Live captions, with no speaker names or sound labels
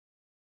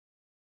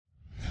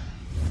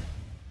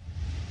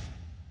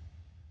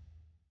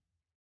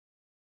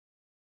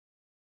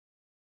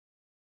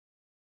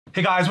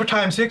Hey guys, we're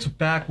Time 6,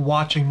 back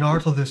watching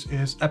Naruto. This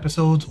is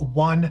episodes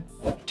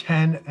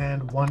 110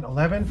 and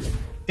 111.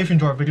 If you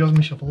enjoy our videos,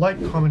 make sure to like,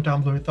 comment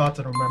down below your thoughts,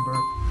 and remember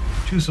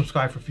to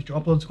subscribe for future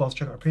uploads. Also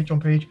check out our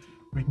Patreon page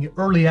where you can get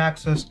early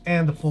access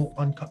and the full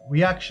uncut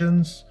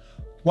reactions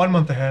 1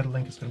 month ahead.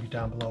 Link is going to be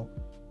down below.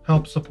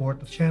 Help support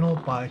the channel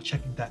by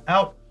checking that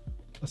out.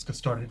 Let's get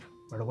started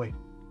right away.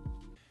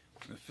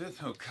 The 5th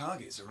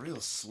Hokage is a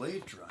real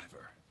slave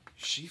driver.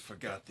 She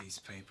forgot these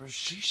papers.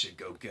 She should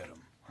go get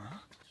them, huh?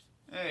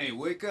 Hey,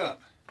 wake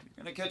up.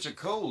 You're gonna catch a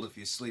cold if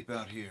you sleep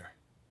out here.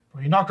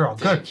 Well, you knocked her out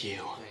good. Thank you.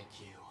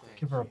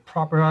 Give her a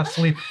proper ass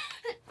sleep.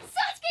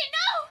 Sasuke,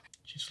 no!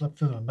 She slept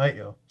through the night,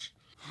 yo.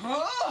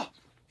 Huh?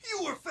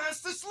 You were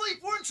fast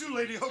asleep, weren't you,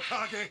 Lady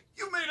Hokage?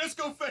 You made us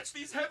go fetch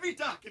these heavy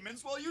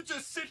documents while you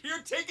just sit here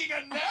taking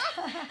a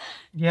nap?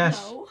 Yes.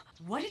 No.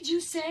 What did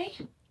you say?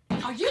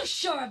 Are you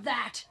sure of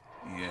that?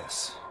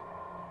 Yes.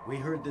 We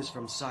heard this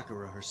from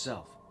Sakura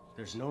herself.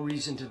 There's no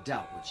reason to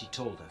doubt what she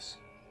told us.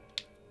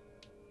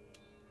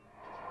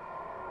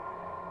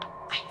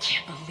 I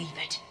can't believe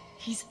it.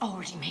 He's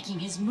already making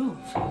his move.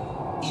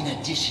 In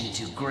addition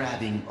to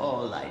grabbing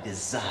all I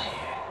desire,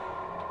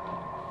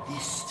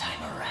 this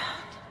time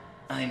around,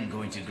 I'm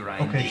going to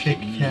grind Okay, the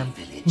shaky Aqeel cam.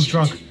 village Who's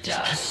drunk? into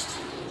dust.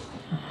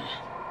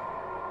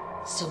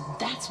 So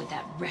that's what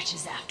that wretch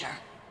is after.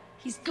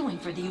 He's going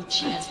for the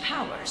Uchiha's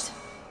powers.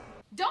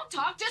 Don't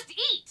talk, just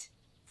eat!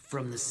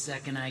 From the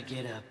second I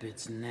get up,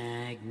 it's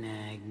nag,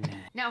 nag, nag.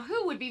 Now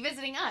who would be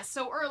visiting us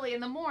so early in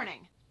the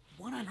morning?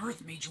 What on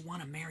earth made you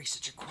want to marry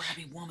such a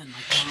crabby woman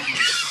like Mom?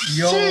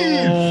 Yo.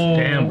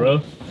 Damn, bro.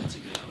 That's a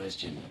good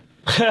question.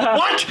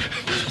 What?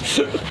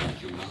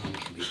 Your mom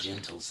can be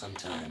gentle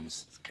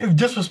sometimes. You've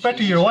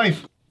disrespected your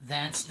wife.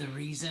 That's the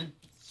reason?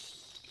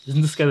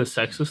 Isn't this guy the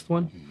sexist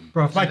one?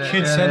 Bro, if my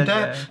kid said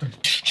that...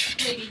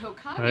 Lady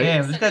Hokage. Right.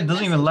 Damn, this guy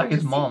doesn't even like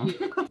his mom.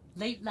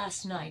 Late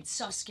last night,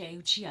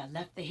 Sasuke Uchiha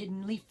left the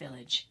Hidden Leaf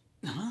Village.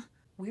 Huh?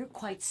 We're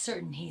quite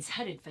certain he's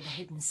headed for the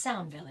Hidden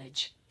Sound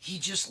Village. He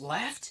just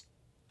left?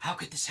 How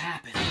could this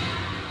happen?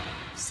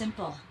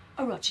 Simple.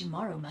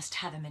 Orochimaru must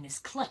have him in his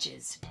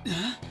clutches.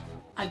 Huh?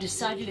 I've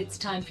decided it's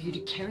time for you to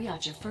carry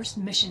out your first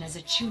mission as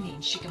a Chunin,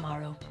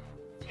 Shikamaru.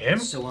 Him?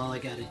 So all I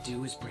gotta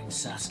do is bring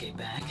Sasuke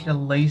back? The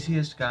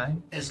laziest guy.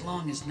 As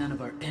long as none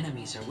of our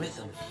enemies are with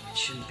him, it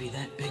shouldn't be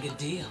that big a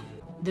deal.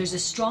 There's a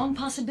strong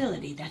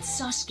possibility that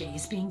Sasuke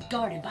is being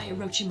guarded by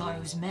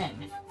Orochimaru's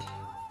men.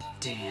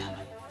 Damn.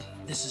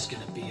 This is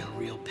gonna be a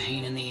real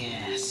pain in the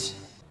ass.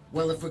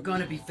 Well, if we're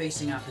gonna be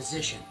facing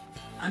opposition,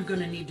 I'm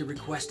gonna need to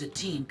request a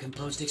team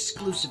composed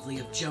exclusively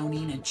of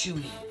Jonin and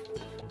Chunin.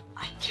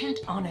 I can't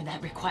honor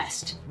that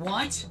request.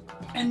 What?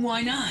 And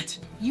why not?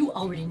 You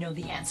already know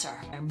the answer.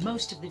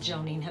 Most of the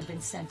Jonin have been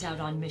sent out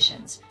on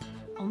missions.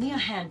 Only a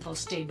handful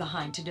stayed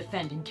behind to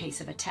defend in case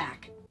of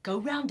attack. Go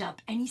round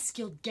up any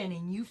skilled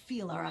genin you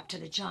feel are up to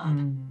the job.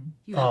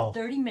 You have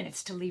 30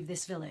 minutes to leave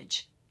this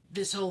village.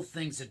 This whole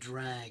thing's a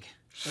drag,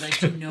 but I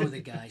do know the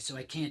guy, so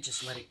I can't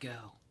just let it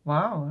go.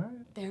 Wow,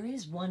 alright. There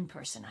is one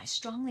person I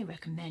strongly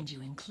recommend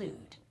you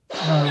include.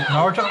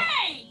 Naruto?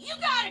 Hey, you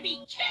gotta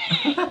be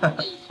kidding!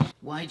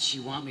 Why'd she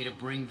want me to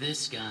bring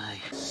this guy?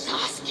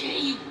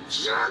 Sasuke, you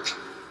jerk!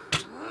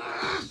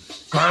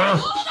 Grr.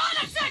 Hold on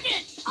a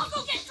second! I'll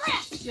go get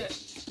dressed!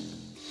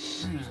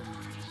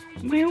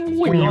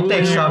 Don't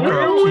take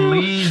Sakura.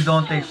 Please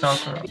don't take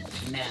Sakura.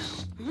 Now,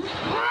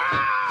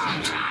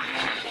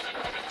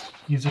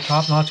 He's a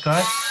top-notch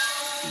guy.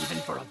 Even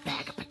for a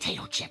bag of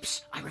potato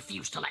chips, I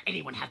refuse to let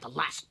anyone have the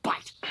last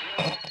bite.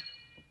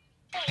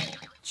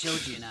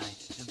 Choji and I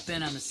have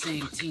been on the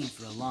same team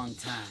for a long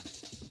time.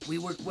 We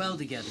work well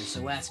together,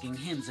 so asking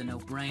him's a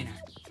no-brainer.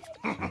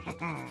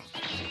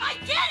 I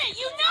get it!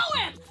 You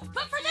know him!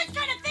 But for this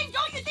kind of thing,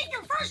 don't you think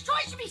your first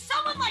choice should be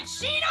someone like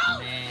Shido?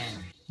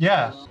 Man.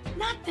 Yeah.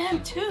 Not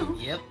them, too.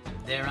 Yep,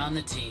 they're on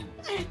the team.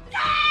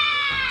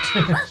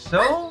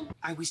 So?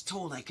 I was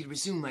told I could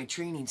resume my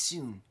training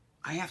soon.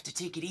 I have to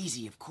take it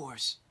easy, of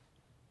course.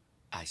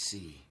 I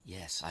see.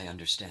 Yes, I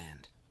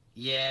understand.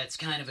 Yeah, it's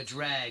kind of a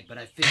drag, but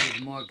I figured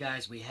the more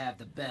guys we have,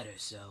 the better,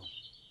 so...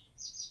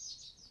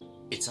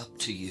 It's up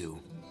to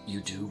you.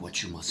 You do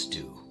what you must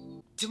do.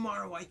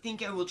 Tomorrow, I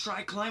think I will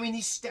try climbing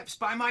these steps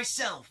by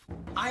myself.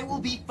 I will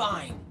be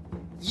fine.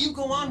 You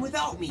go on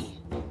without me.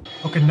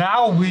 Okay,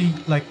 now we,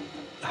 like,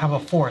 have a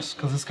force,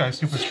 because this guy's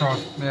super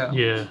strong. Yeah.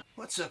 Yeah.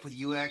 What's up with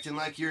you acting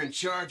like you're in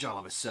charge all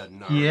of a sudden,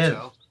 Naruto? He is.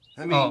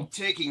 I mean,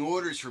 taking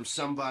orders from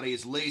somebody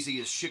as lazy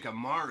as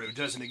Shikamaru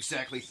doesn't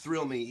exactly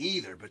thrill me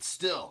either, but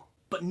still.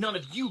 But none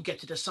of you get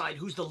to decide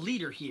who's the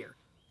leader here.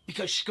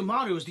 Because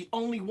Shikamaru is the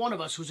only one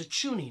of us who's a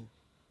Chunin.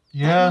 That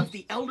Yeah. means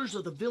the elders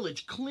of the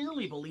village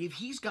clearly believe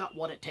he's got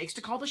what it takes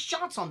to call the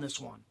shots on this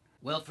one.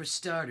 Well, for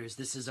starters,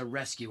 this is a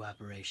rescue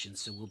operation,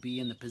 so we'll be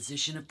in the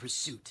position of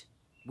pursuit.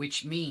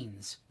 Which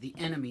means the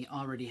enemy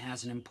already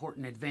has an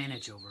important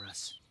advantage over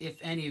us. If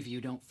any of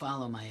you don't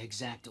follow my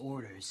exact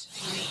orders,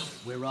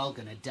 we're all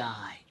gonna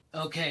die.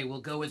 Okay, we'll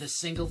go with a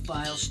single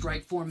file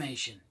strike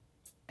formation.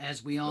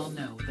 As we all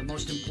know, the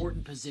most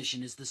important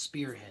position is the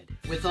spearhead.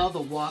 With all the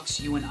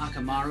walks you and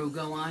Akamaru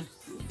go on,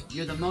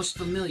 You're the most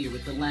familiar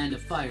with the Land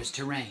of Fire's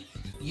terrain.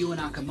 You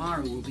and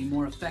Akamaru will be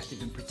more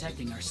effective in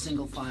protecting our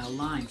single-file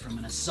line from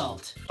an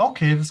assault.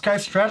 Okay, this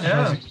guy's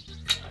strategizing.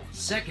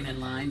 Second in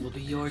line will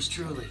be yours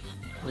truly,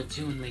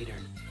 platoon leader.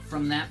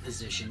 From that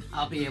position,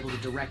 I'll be able to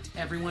direct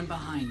everyone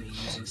behind me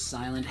using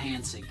silent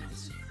hand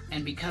signals.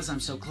 And because I'm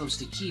so close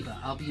to Kiba,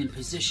 I'll be in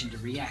position to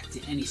react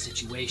to any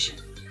situation.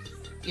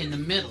 In the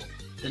middle,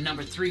 the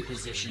number 3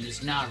 position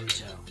is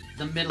Naruto.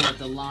 The middle of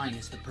the line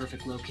is the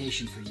perfect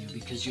location for you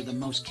because you're the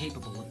most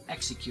capable of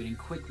executing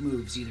quick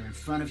moves either in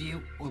front of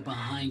you or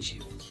behind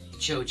you.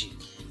 Choji,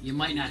 you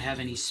might not have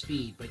any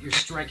speed, but your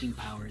striking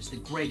power is the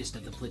greatest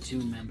of the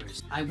platoon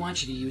members. I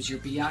want you to use your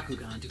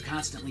Byakugan to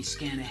constantly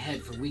scan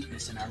ahead for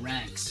weakness in our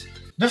ranks.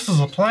 This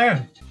is a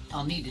plan.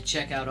 I'll need to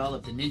check out all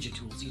of the ninja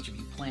tools each of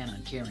you plan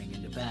on carrying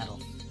into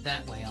battle.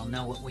 That way I'll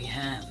know what we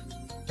have.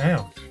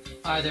 Damn.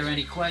 Are there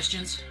any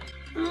questions?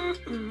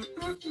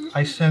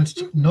 I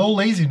sensed no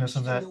laziness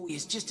in that. He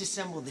has just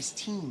assembled this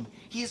team.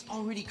 He has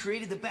already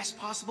created the best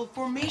possible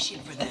formation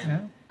for them.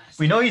 Yeah.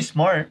 We know he's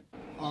smart.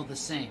 All the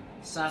same,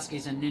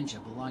 Sasuke's a ninja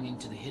belonging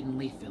to the Hidden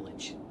Leaf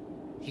Village.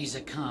 He's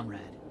a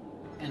comrade,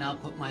 and I'll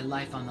put my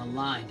life on the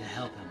line to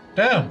help him.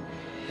 Damn.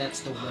 That's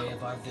the way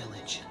of our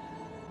village.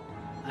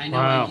 I know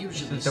Wow. I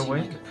usually seem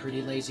like a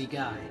pretty lazy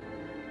guy,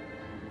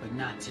 but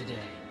not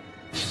today.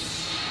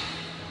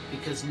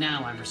 Because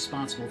now I'm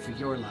responsible for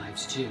your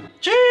lives too.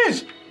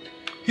 Jeez!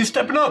 He's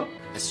stepping up.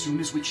 As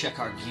soon as we check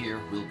our gear,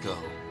 we'll go.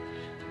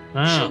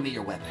 Wow. Show me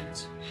your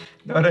weapons.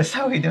 Notice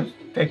how he didn't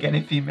pick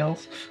any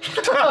females.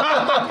 This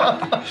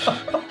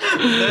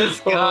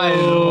guy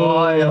is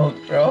wild,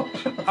 bro.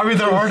 I mean,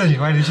 there aren't any,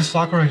 right? It's just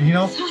Sakura and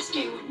Hino.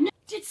 Sasuke would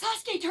Did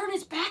Sasuke turn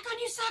his back on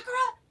you,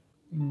 Sakura?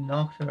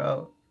 Knocked her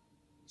out.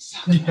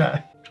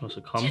 Yeah. Supposed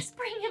to come? Just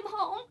bring him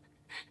home.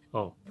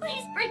 Oh.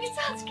 Please bring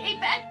Sasuke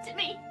back to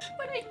me.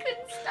 But I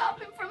couldn't stop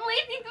him from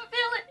leaving the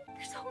village.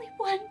 There's only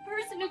one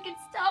person who can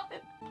stop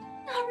him.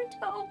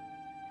 Naruto.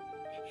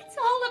 It's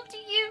all up to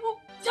you.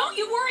 Don't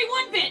you worry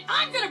one bit.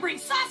 I'm gonna bring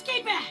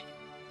Sasuke back.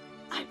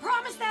 I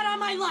promise that on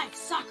my life,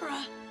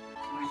 Sakura.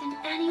 More than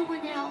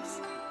anyone else,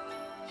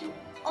 you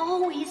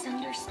always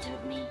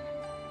understood me.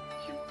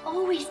 You've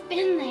always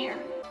been there.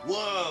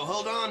 Whoa,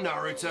 hold on,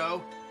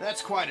 Naruto.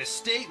 That's quite a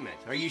statement.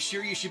 Are you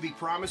sure you should be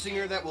promising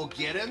her that we'll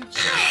get him?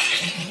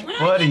 When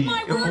Buddy,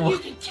 I give my word, you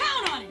can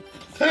count on it.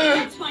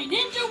 That's my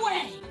ninja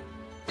way.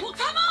 Well,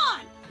 come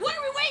on. What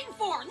are we waiting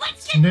for?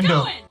 Let's get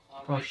going.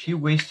 Bro, she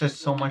wasted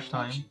so much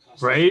time.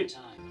 Right?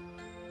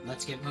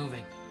 Let's get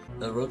moving.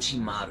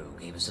 Orochimaru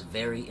gave us a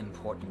very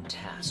important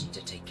task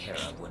to take care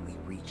of when we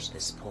reach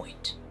this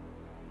point.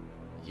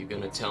 You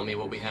gonna tell me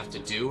what we have to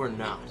do or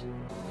not?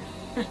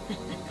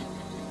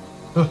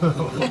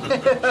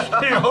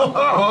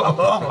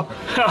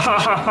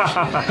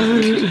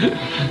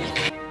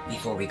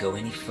 Before we go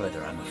any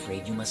further, I'm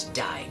afraid you must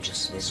die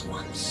just this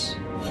once.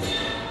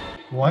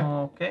 What?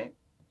 Okay.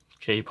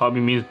 Okay, he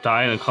probably means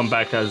die and come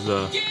back as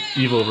the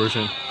evil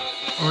version.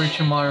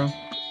 Orochimaru.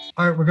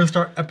 Alright, we're gonna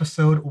start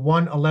episode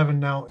 111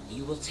 now.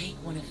 You will take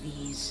one of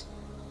these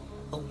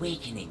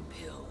awakening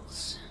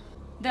pills.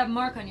 That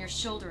mark on your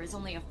shoulder is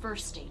only a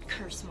first-aid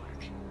curse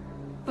mark.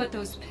 But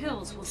those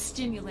pills will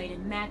stimulate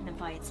and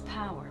magnify its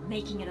power,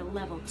 making it a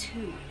level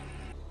 2.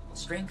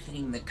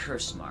 Strengthening the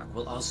curse mark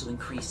will also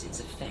increase its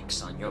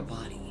effects on your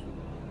body.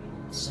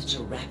 Such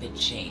a rapid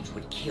change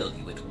would kill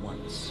you at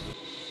once.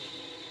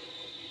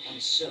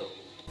 And so,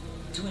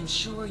 to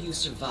ensure you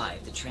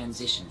survive the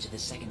transition to the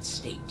second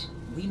state,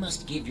 we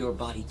must give your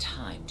body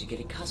time to get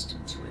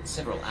accustomed to it,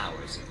 several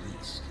hours at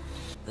least.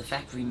 The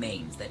fact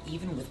remains that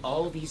even with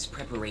all these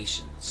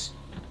preparations,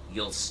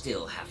 you'll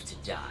still have to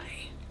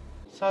die.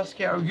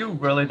 Sasuke, are you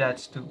really that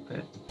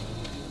stupid?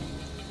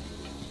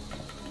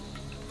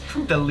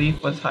 The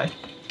leaf was high.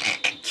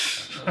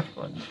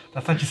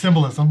 That's like your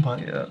symbolism, but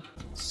yeah.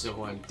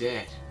 So I'm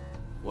dead.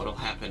 What'll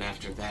happen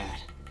after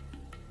that?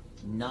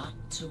 Not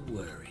to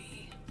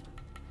worry.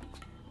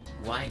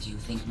 Why do you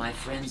think my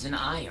friends and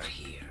I are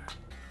here?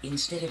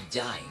 Instead of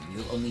dying,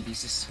 you'll only be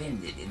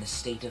suspended in a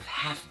state of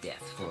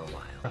half-death for a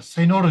while.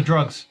 say no to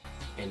drugs.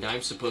 And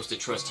I'm supposed to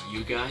trust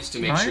you guys to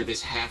make Right? sure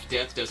this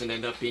half-death doesn't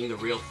end up being the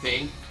real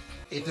thing?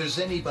 If there's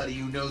anybody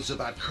who knows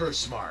about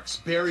curse marks,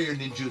 barrier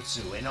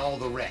ninjutsu, and all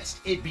the rest,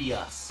 it'd be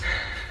us.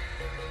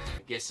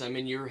 I guess I'm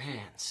in your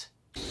hands.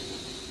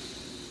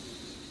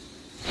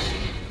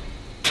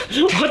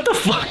 What the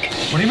fuck?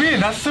 What do you mean?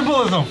 That's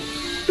symbolism.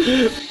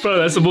 Bro,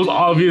 that's the most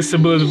obvious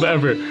symbolism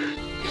ever.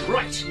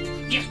 Right!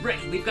 Get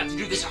ready, we've got to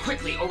do this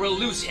quickly or we'll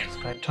lose him.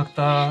 I took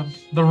the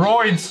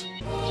roids.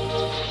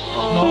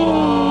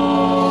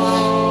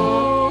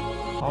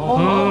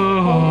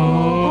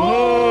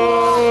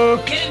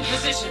 Get in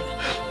position!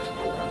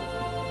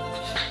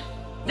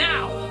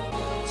 Now!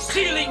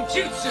 Sealing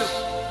jutsu!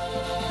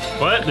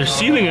 What? They're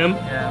sealing him?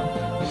 Yeah.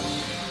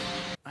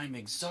 I'm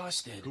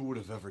exhausted. Who would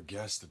have ever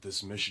guessed that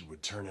this mission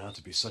would turn out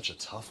to be such a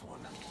tough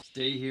one?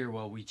 Stay here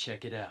while we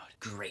check it out.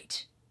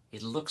 Great.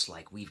 It looks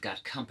like we've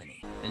got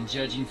company. And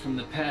judging from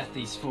the path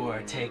these four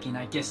are taking,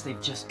 I guess they've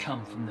just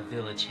come from the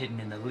village hidden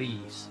in the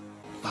leaves.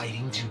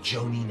 fighting two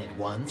Jonin at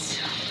once?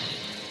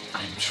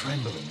 I'm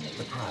trembling at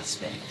the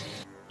prospect.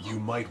 You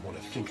might want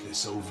to think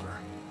this over.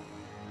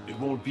 It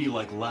won't be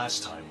like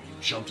last time when you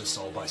jumped us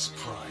all by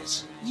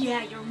surprise.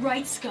 Yeah, you're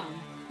right, Scum.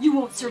 You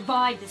won't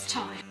survive this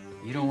time.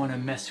 You don't want to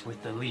mess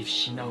with the Leaf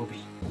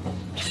Shinobi.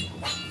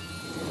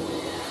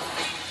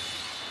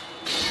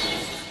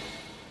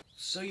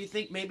 So you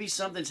think maybe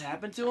something's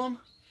happened to him?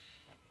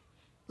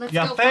 Let's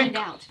go find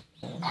out.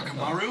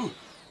 Akamaru?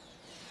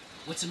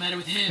 What's the matter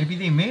with him? Maybe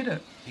they made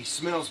it. He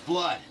smells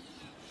blood.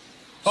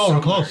 Oh,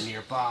 we're Somewhere close.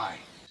 nearby.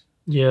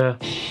 Yeah.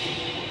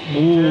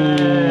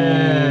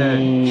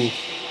 Ooh.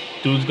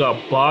 Dude's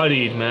got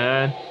bodied,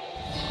 man.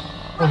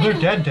 Oh, they're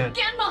dead.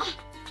 Genma!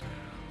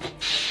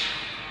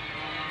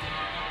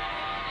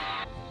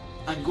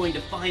 I'm going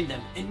to find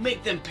them and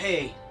make them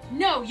pay.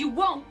 No, you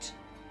won't.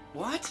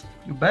 What?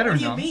 You better What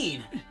do you know.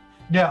 mean?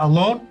 Yeah,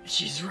 alone?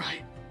 She's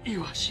right,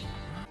 Iwashi.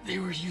 They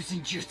were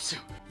using jutsu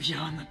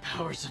beyond the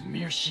powers of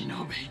mere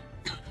shinobi.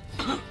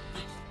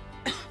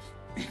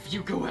 If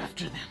you go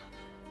after them,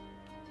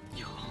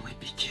 you'll only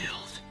be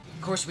killed.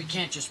 Of course, we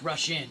can't just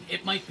rush in.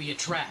 It might be a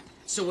trap.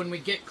 So when we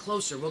get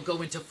closer, we'll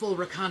go into full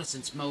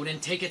reconnaissance mode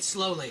and take it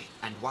slowly.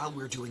 And while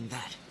we're doing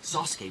that,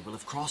 Sasuke will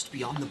have crossed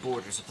beyond the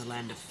borders of the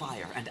Land of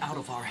Fire and out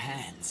of our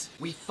hands.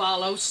 We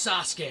follow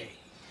Sasuke.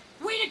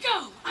 Way to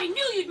go! I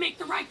knew you'd make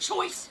the right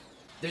choice.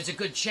 There's a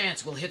good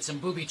chance we'll hit some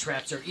booby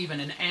traps or even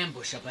an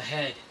ambush up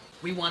ahead.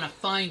 We want to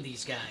find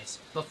these guys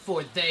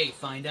before they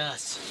find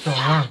us.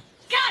 Got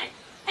it!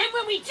 And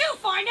when we do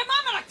find him,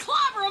 I'm gonna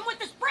clobber him with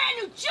this brand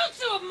new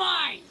jutsu of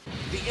mine!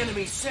 The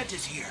enemy's scent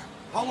is here,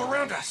 all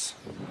around us.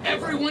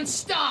 Everyone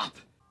stop!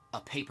 A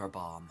paper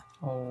bomb.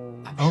 Oh.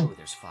 I'm sure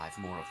there's 5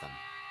 more of them.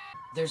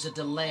 There's a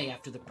delay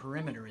after the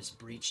perimeter is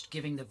breached,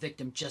 giving the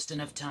victim just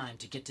enough time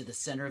to get to the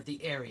center of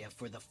the area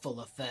for the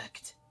full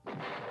effect.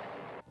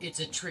 It's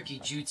a tricky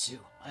jutsu.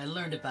 I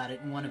learned about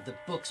it in one of the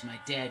books my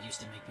dad used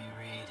to make me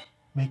read.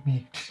 Make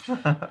me.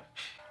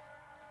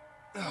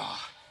 Ugh.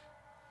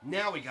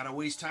 Now we gotta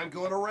waste time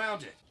going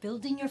around it.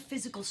 Building your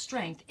physical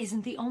strength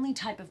isn't the only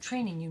type of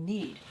training you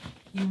need.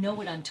 You know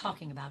what I'm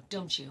talking about,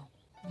 don't you?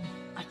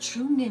 A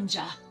true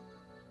ninja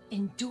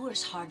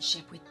endures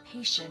hardship with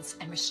patience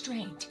and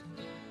restraint.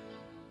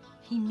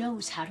 He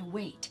knows how to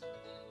wait.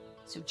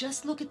 So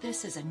just look at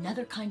this as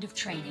another kind of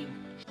training.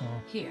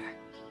 Here.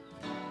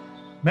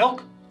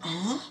 Milk?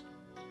 Huh?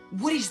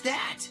 What is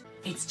that?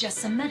 It's just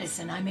some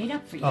medicine I made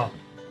up for you. Oh.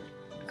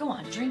 Go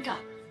on, drink up.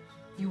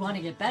 You want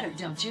to get better,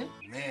 don't you?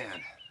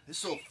 Man,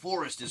 this whole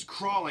forest is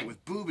crawling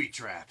with booby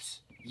traps.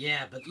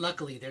 Yeah, but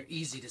luckily they're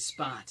easy to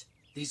spot.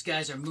 These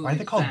guys are Why are moving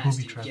they called fast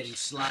booby and traps? getting I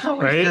sloppy. was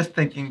Right? just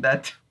thinking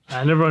that.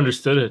 I never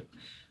understood it.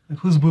 Like,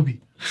 who's booby?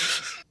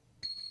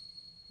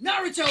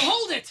 Naruto,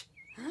 hold it!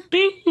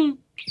 Bing!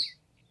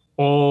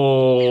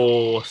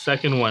 Oh,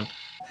 second one.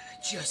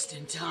 Just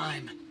in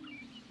time.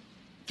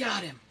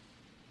 Got him.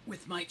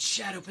 With my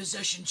shadow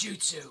possession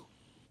jutsu.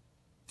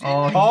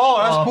 Oh,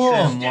 that's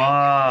cool.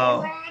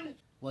 Wow.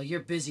 While you're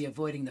busy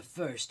avoiding the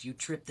first, you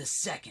trip the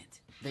second.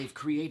 They've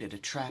created a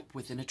trap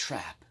within a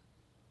trap.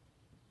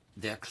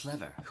 They're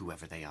clever,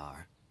 whoever they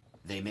are.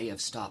 They may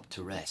have stopped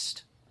to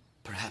rest.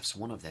 Perhaps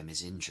one of them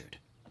is injured.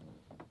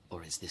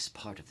 Or is this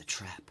part of the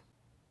trap?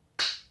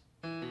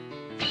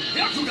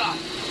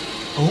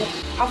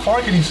 Oh, how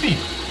far can you see?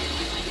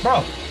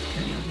 Bro.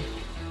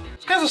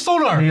 This guy's a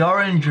sonar. They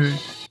are injured.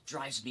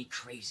 Drives me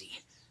crazy.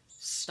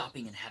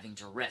 Stopping and having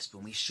to rest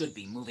when we should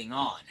be moving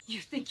on. You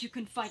think you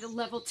can fight a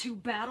level 2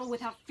 battle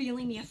without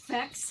feeling the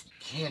effects?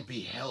 Can't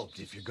be helped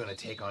if you're gonna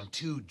take on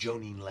 2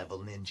 Jonin level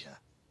ninja.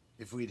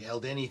 If we'd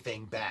held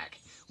anything back,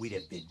 we'd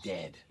have been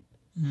dead.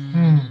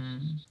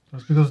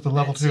 That's because of the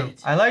level That's 2.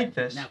 it. I like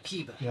this. Now,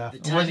 Kiba, Yeah. the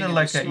It timing wasn't of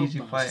like the an smoke easy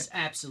bombs fight. is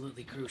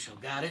absolutely crucial.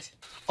 Got it?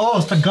 Oh,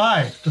 it's the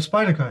guy. The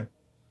spider guy.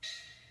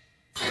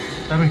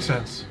 That makes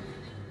sense.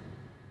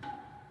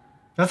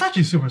 That's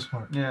actually super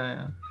smart.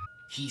 Yeah.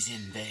 He's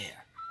in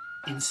there.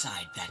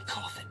 Inside that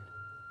coffin.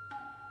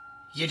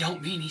 You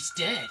don't mean he's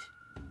dead?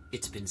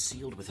 It's been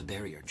sealed with a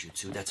barrier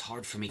jutsu that's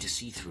hard for me to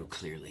see through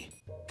clearly.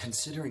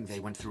 Considering they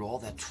went through all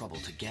that trouble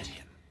to get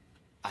him,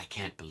 I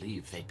can't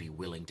believe they'd be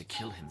willing to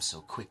kill him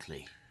so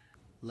quickly.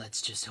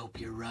 Let's just hope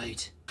you're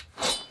right.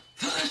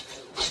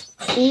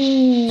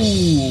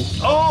 Ooh.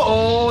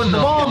 Oh, no.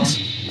 The bombs.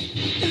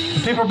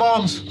 The paper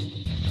bombs.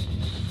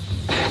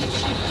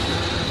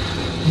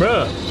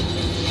 Bruh.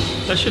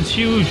 That shit's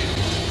huge.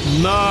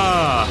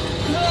 Nah.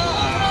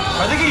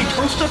 Are they getting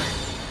toasted?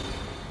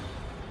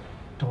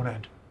 Don't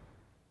end.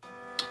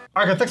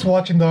 Alright guys, thanks for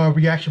watching the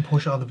reaction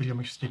portion of the video.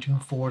 Make sure to stay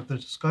tuned for the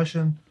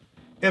discussion.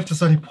 If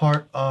there's any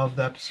part of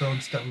the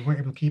episodes that we weren't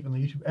able to keep in the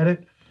YouTube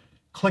edit,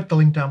 click the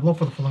link down below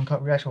for the full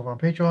uncut reaction over on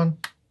Patreon.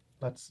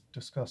 Let's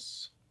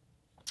discuss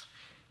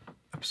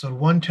episode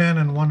 110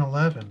 and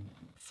 111.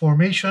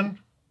 Formation,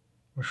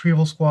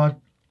 Retrieval Squad,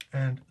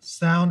 and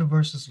Sound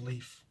versus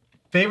Leaf.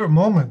 Favorite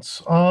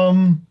moments?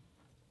 I'm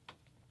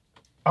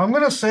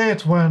gonna say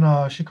it's when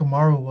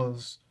Shikamaru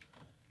was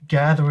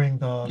gathering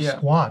the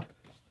squad.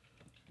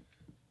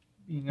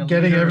 Being a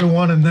Getting leader.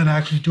 everyone and then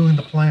actually doing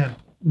the plan.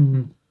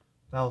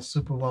 That was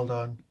super well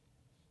done.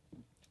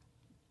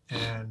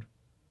 And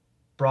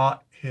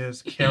brought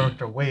his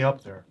character way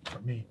up there, for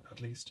me,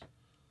 at least.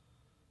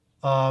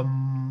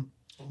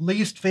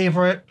 Least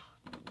favorite.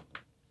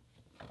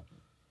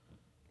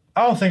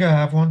 I don't think I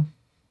have one.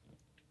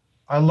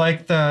 I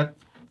like that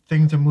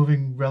things are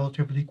moving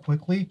relatively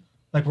quickly.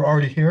 Like we're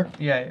already here.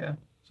 Yeah.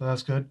 So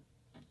that's good.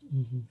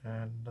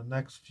 And the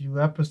next few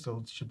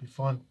episodes should be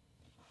fun.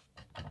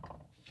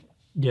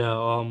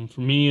 Yeah,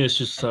 for me, it's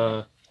just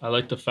I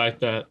like the fact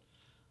that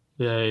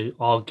they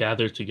all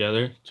gathered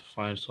together to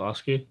find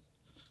Sasuke.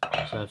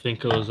 So I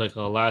think it was like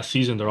last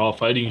season, they're all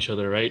fighting each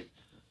other, right?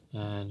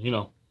 And, you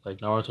know, like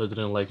Naruto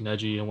didn't like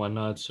Neji and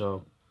whatnot,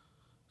 so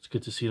it's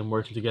good to see them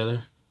working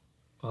together.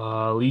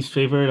 Least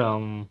favorite,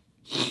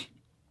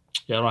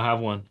 yeah, I don't have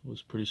one. It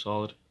was pretty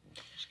solid.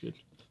 It's good.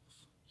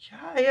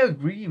 Yeah, I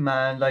agree,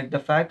 man. Like the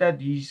fact that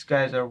these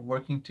guys are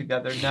working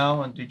together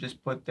now and they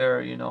just put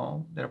their, you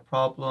know, their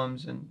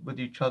problems and with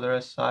each other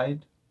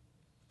aside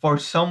for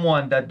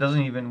someone that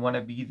doesn't even want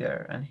to be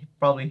there and he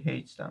probably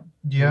hates them.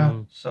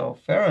 Yeah. So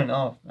fair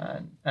enough,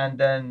 man. And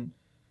then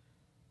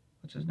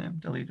what's his name?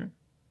 The leader?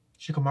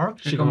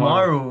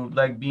 Shikamaru,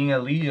 like being a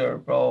leader,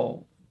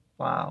 bro.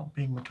 Wow.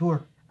 Being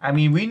mature. I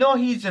mean, we know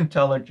he's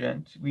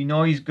intelligent. We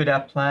know he's good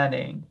at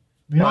planning.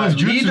 We know his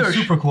jutsu is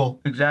super cool.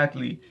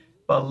 Exactly.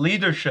 But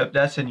leadership,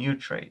 that's a new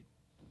trait.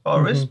 Oh,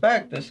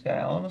 respect this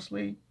guy,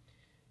 honestly.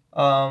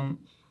 I'm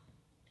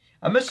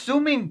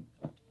assuming,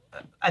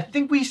 I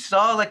think we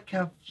saw like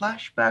a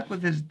flashback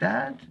with his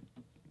dad.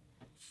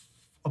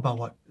 About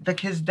what?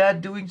 Like his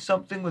dad doing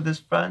something with his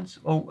friends.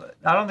 Oh,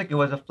 I don't think it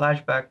was a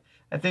flashback.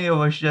 I think it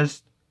was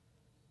just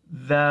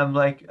them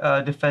like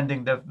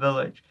defending the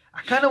village.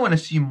 I kind of want to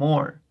see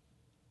more.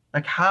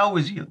 Like how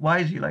is he? Why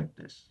is he like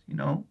this? You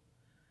know?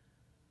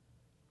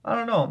 I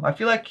don't know. I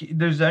feel like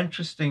there's an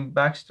interesting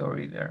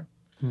backstory there.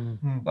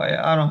 But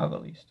I don't have a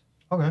list.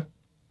 Okay.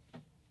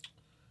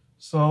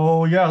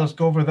 So, yeah, let's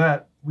go over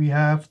that. We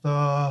have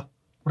the...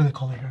 What do they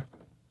call it here?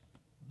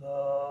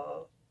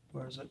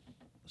 Where is it?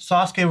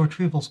 Sasuke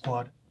Retrieval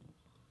Squad.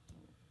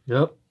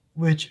 Yep.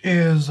 Which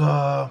is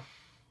Shikamaru,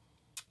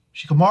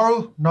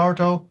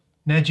 Naruto,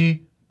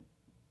 Neji,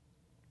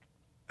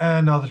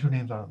 and the other two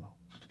names I don't know.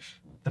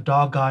 The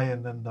dog guy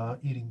and then the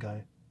eating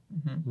guy.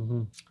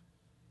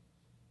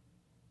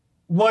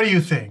 What do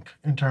you think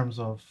in terms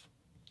of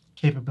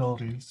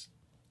capabilities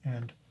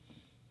and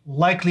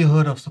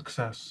likelihood of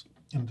success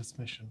in this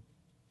mission?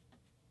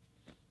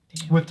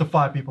 With the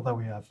 5 people that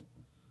we have.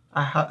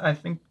 I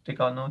think they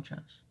got no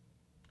chance.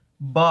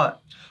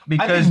 But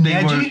because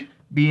they were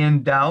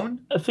being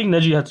down. I think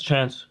Neji has a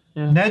chance.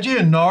 Yeah. Neji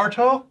and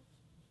Naruto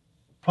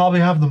probably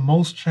have the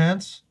most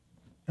chance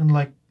in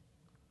like...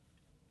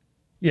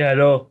 Yeah, I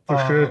know, for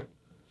sure.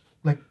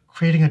 Like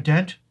creating a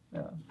dent.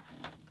 Yeah.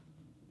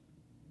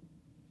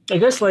 I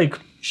guess like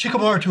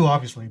Shikamaru too,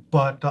 obviously,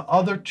 but the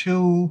other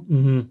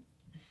two,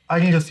 I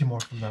need to see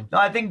more from them. No,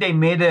 I think they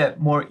made it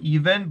more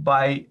even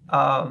by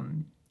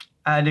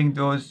adding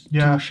those two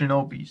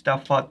shinobis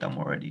that fought them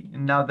already,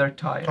 and now they're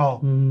tired.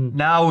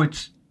 Now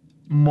it's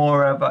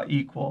more of an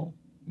equal,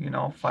 you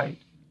know, fight.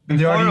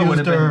 They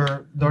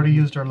already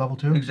used their level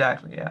 2.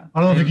 Exactly, yeah.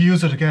 I don't know if you can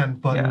use it again,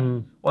 but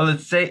well,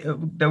 let's say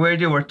the way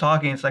they were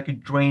talking, it's like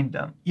it drained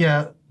them.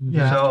 Yeah.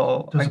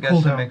 So I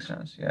guess that makes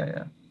sense.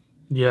 Yeah.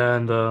 Yeah,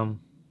 and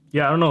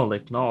yeah, I don't know.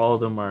 Like, not all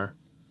of them are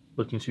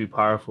looking to be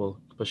powerful,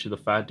 especially the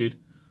fat dude.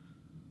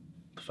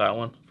 The fat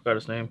one. Forgot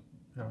his name.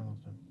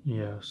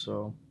 Yeah,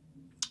 so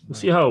we'll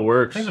see how it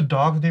works. I think the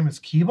dog's name is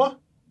Kiba?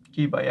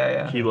 Kiba,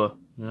 yeah. Kiba,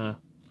 yeah.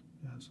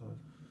 So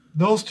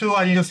those two,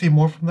 I need to see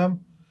more from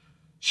them.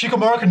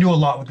 Shikamaru can do a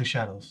lot with the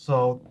shadows,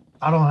 so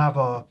I don't have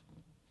a...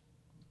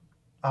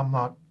 I'm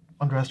not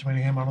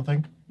underestimating him, I don't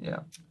think. Yeah.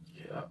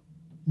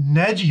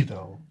 Neji,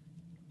 though,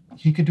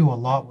 he could do a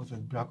lot with his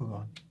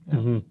Byakugan.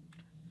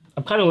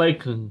 I'm kind of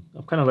liking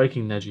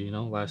Neji, you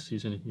know. Last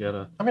season he had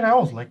a... I mean, I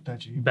always liked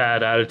Neji.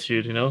 Bad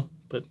attitude, you know,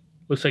 but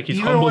looks like he's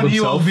even humbled when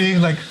himself. He was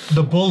being like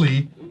the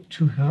bully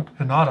to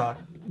Hinata,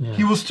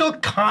 he was still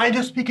kind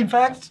of speaking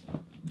facts.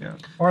 Yeah.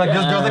 Or like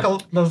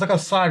there's like a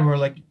side where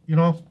like, you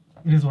know,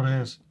 it is what it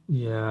is.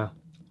 Yeah.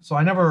 So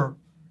I never...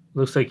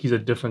 Looks like he's a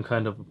different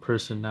kind of a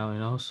person now, you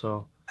know,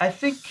 so... I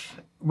think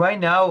right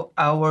now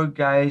our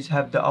guys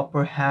have the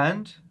upper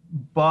hand,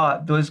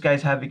 but those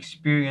guys have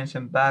experience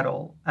in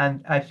battle,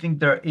 and I think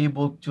they're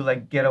able to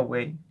like get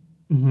away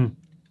and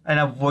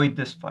avoid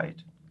this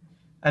fight.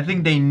 I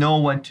think they know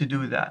when to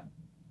do that.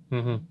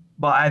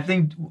 But I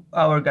think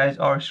our guys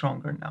are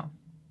stronger now.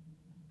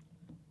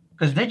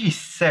 Because Neji's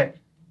sick.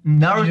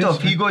 Naruto,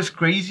 if he goes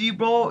crazy,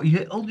 bro,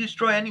 he'll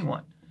destroy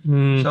anyone.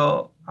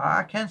 So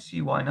I can't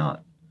see why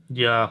not.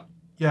 Yeah.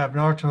 Yeah,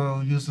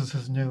 Naruto uses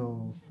his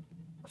new...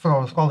 I forgot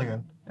what it's called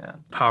again. Yeah.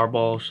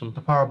 Powerball or something.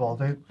 The Powerball.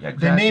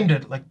 Exactly. They named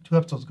it like 2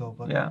 episodes ago.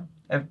 But yeah.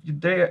 If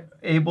they're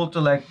able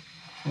to like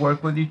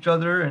work with each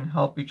other and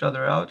help each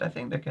other out, I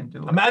think they can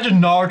do it.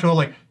 Imagine Naruto,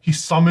 like, he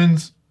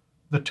summons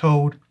the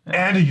Toad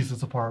and he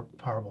uses the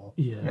Powerball.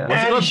 Yeah.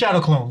 And he shadow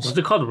clones. Was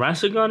it called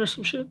Rasengan or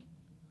some shit?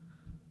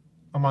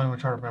 I'm not even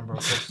trying to remember.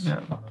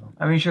 Yeah.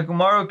 I mean,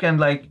 Shikamaru can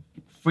like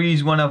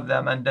freeze one of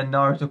them, and then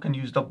Naruto can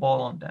use the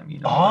ball on them. You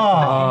know,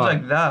 things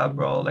like that,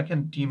 bro. Like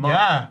can team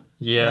up.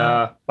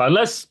 Yeah, but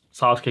unless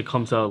Sasuke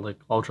comes out like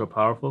ultra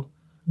powerful.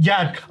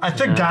 Yeah, I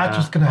think that's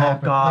what's gonna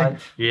happen. God.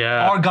 Like,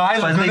 Yeah. our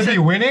guys are gonna be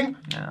winning,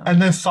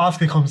 and then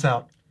Sasuke comes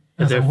out.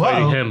 And they're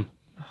fighting him.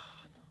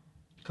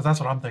 Because that's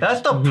what I'm thinking.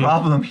 That's the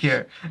problem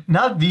here.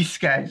 Not these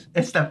guys.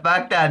 It's the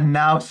fact that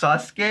now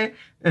Sasuke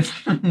is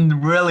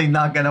really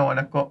not gonna want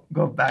to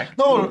go back.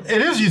 No,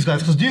 it is these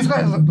guys, because these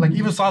guys, like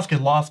even Sasuke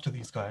lost to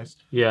these guys.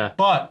 Yeah.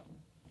 But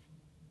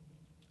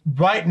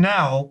right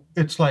now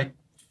it's like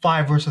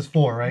 5 versus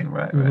 4, right?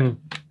 Right. And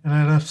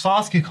then if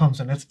Sasuke comes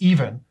in, it's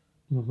even.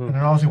 And then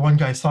obviously one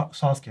guy,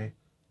 Sasuke,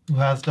 who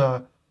has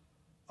the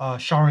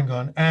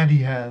Sharingan, and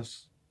he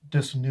has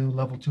this new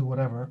level 2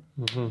 whatever.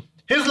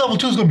 His level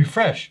 2 is gonna be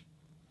fresh,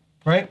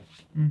 right?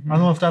 I don't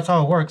know if that's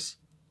how it works,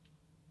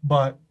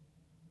 but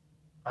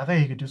I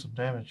think he could do some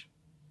damage.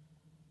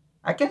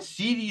 I can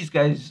see these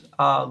guys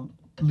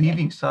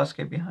leaving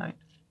Sasuke behind.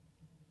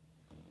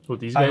 What,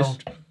 these I guys?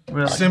 don't.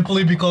 Really?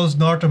 Simply because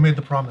Naruto made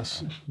the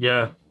promise.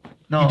 Yeah.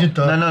 No, He did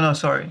the- no,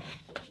 sorry.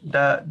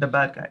 The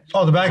bad guys.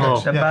 Oh, the bad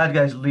guys. The bad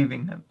guys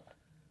leaving him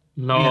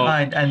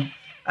behind,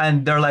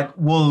 and they're like,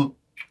 we'll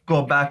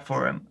go back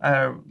for him at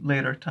a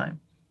later time.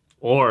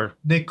 Or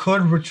they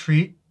could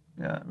retreat.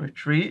 Yeah,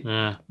 retreat.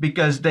 Yeah.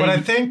 Because they But I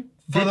think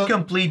did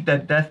complete the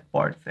death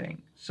part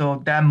thing.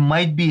 So that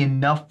might be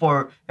enough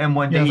for him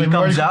when he like,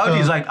 comes out.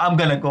 He's like, I'm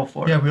gonna go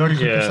for it. Yeah, we already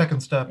took the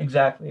second step.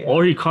 Exactly. Yeah.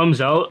 Or he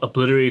comes out,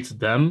 obliterates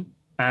them,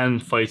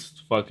 and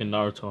fights fucking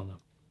Naruto on them.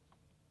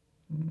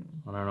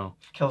 I don't know.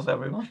 Kills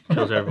everyone.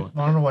 Kills everyone.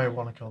 I don't know why you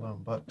want to kill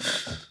them, but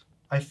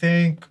I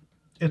think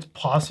it's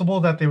possible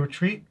that they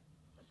retreat,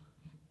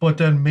 but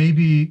then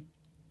maybe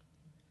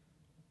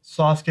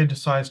Sasuke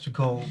decides to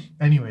go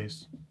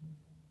anyways,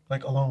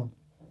 like alone.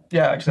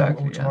 Yeah,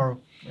 exactly. Orochimaru.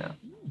 Yeah.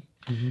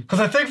 Because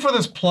I think for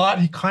this plot,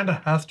 he kind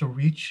of has to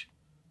reach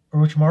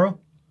Orochimaru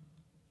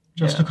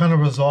just to kind of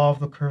resolve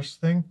the curse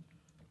thing,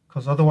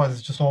 because otherwise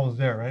it's just always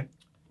there, right?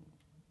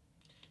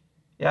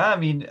 Yeah, I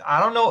mean, I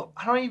don't know.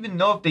 I don't even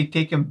know if they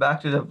take him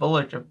back to the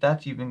village, if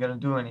that's even gonna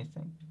do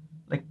anything.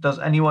 Like, does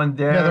anyone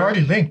there? Yeah, they're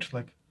already linked.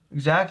 Like,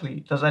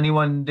 exactly. Does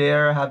anyone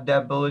there have the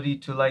ability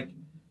to, like,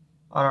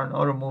 I don't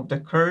know, remove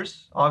the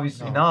curse?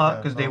 Obviously not,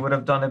 because they would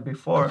have done it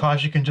before.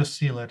 Kakashi can just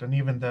seal it, and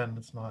even then,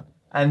 it's not.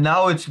 And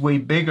now it's way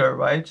bigger,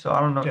 right? So I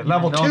don't know. Yeah,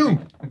 level 2.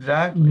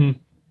 Exactly.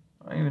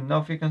 I don't even know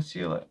if you can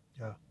seal it.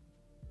 Yeah.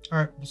 All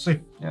right, we'll see.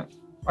 Yeah. All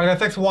right, guys,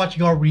 thanks for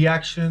watching our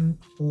reaction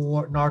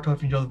for Naruto.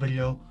 If you enjoyed the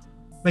video,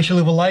 make sure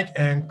to leave a like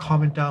and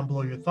comment down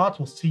below your thoughts.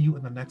 We'll see you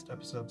in the next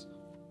episodes.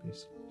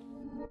 Peace.